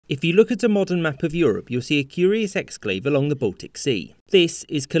If you look at a modern map of Europe, you'll see a curious exclave along the Baltic Sea. This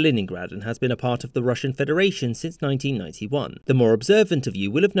is Kaliningrad and has been a part of the Russian Federation since 1991. The more observant of you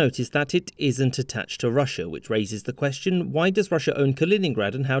will have noticed that it isn't attached to Russia, which raises the question, why does Russia own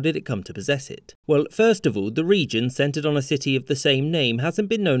Kaliningrad and how did it come to possess it? Well, first of all, the region, centered on a city of the same name, hasn't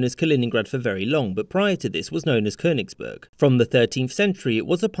been known as Kaliningrad for very long, but prior to this was known as Königsberg. From the 13th century, it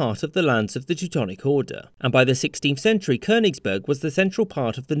was a part of the lands of the Teutonic Order, and by the 16th century, Königsberg was the central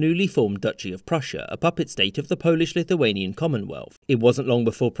part of the newly formed Duchy of Prussia, a puppet state of the Polish-Lithuanian Commonwealth. It wasn't long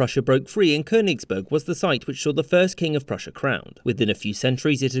before Prussia broke free, and Königsberg was the site which saw the first king of Prussia crowned. Within a few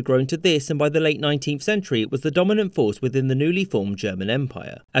centuries it had grown to this, and by the late 19th century it was the dominant force within the newly formed German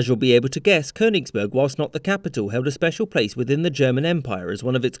Empire. As you'll be able to guess, Königsberg, whilst not the capital, held a special place within the German Empire as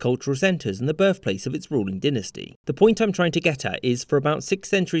one of its cultural centres and the birthplace of its ruling dynasty. The point I'm trying to get at is, for about 6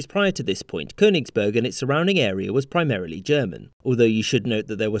 centuries prior to this point, Königsberg and its surrounding area was primarily German, although you should note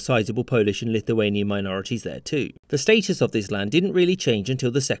that there were sizable Polish and Lithuanian minorities there too. The status of this land didn't really change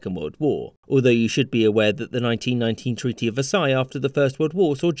until the Second World War, although you should be aware that the 1919 Treaty of Versailles after the First World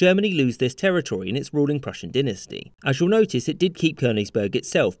War saw Germany lose this territory in its ruling Prussian dynasty. As you'll notice, it did keep Königsberg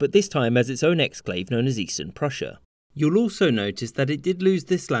itself, but this time as its own exclave known as Eastern Prussia. You'll also notice that it did lose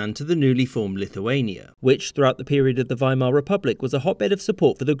this land to the newly formed Lithuania, which throughout the period of the Weimar Republic was a hotbed of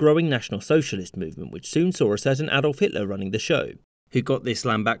support for the growing National Socialist movement, which soon saw a certain Adolf Hitler running the show, who got this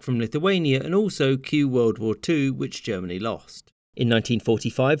land back from Lithuania, and also cue World War II, which Germany lost. In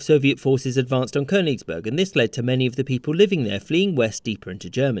 1945, Soviet forces advanced on Königsberg, and this led to many of the people living there fleeing west deeper into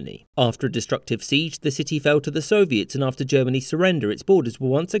Germany. After a destructive siege, the city fell to the Soviets, and after Germany's surrender, its borders were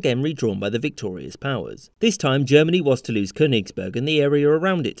once again redrawn by the victorious powers. This time, Germany was to lose Königsberg and the area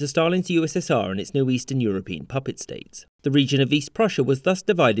around it to Stalin's USSR and its new Eastern European puppet states. The region of East Prussia was thus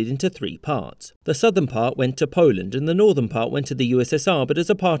divided into 3 parts. The southern part went to Poland and the northern part went to the USSR, but as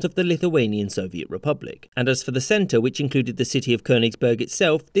a part of the Lithuanian Soviet Republic. And as for the centre, which included the city of Königsberg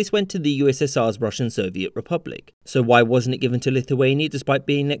itself, this went to the USSR's Russian Soviet Republic. So why wasn't it given to Lithuania despite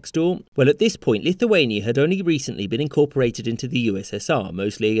being next door? Well, at this point, Lithuania had only recently been incorporated into the USSR,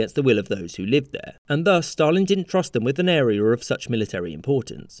 mostly against the will of those who lived there, and thus Stalin didn't trust them with an area of such military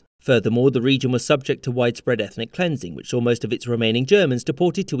importance. Furthermore, the region was subject to widespread ethnic cleansing, which saw most of its remaining Germans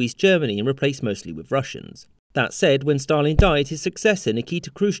deported to East Germany and replaced mostly with Russians. That said, when Stalin died, his successor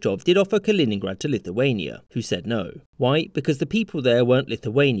Nikita Khrushchev did offer Kaliningrad to Lithuania, who said no. Why? Because the people there weren't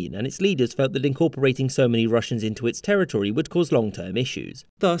Lithuanian, and its leaders felt that incorporating so many Russians into its territory would cause long-term issues.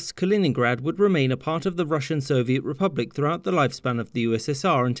 Thus, Kaliningrad would remain a part of the Russian Soviet Republic throughout the lifespan of the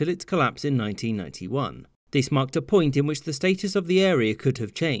USSR until its collapse in 1991. This marked a point in which the status of the area could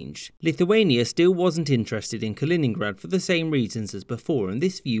have changed. Lithuania still wasn't interested in Kaliningrad for the same reasons as before, and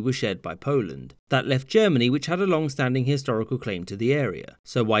this view was shared by Poland. That left Germany, which had a long-standing historical claim to the area.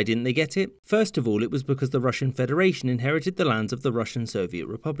 So why didn't they get it? First of all, it was because the Russian Federation inherited the lands of the Russian Soviet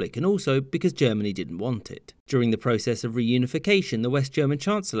Republic, and also because Germany didn't want it. During the process of reunification, the West German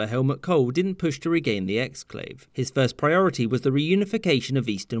Chancellor Helmut Kohl didn't push to regain the exclave. His first priority was the reunification of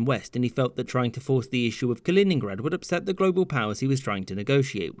East and West, and he felt that trying to force the issue of Kaliningrad would upset the global powers he was trying to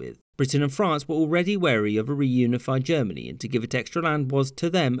negotiate with. Britain and France were already wary of a reunified Germany, and to give it extra land was, to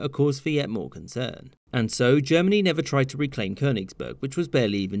them, a cause for yet more concern. And so, Germany never tried to reclaim Königsberg, which was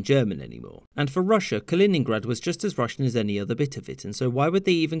barely even German anymore. And for Russia, Kaliningrad was just as Russian as any other bit of it, and so why would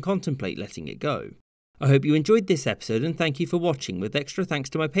they even contemplate letting it go? I hope you enjoyed this episode, and thank you for watching, with extra thanks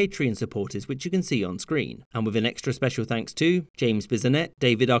to my Patreon supporters, which you can see on screen. And with an extra special thanks to James Bisonet,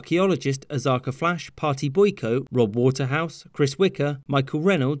 David Archaeologist, Azarka Flash, Party Boyko, Rob Waterhouse, Chris Wicker, Michael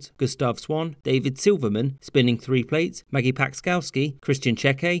Reynolds, Gustav Swan, David Silverman, Spinning 3 Plates, Maggie Pakskowski, Christian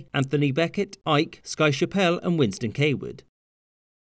Cheke, Anthony Beckett, Ike, Sky Chappelle and Winston Kaywood.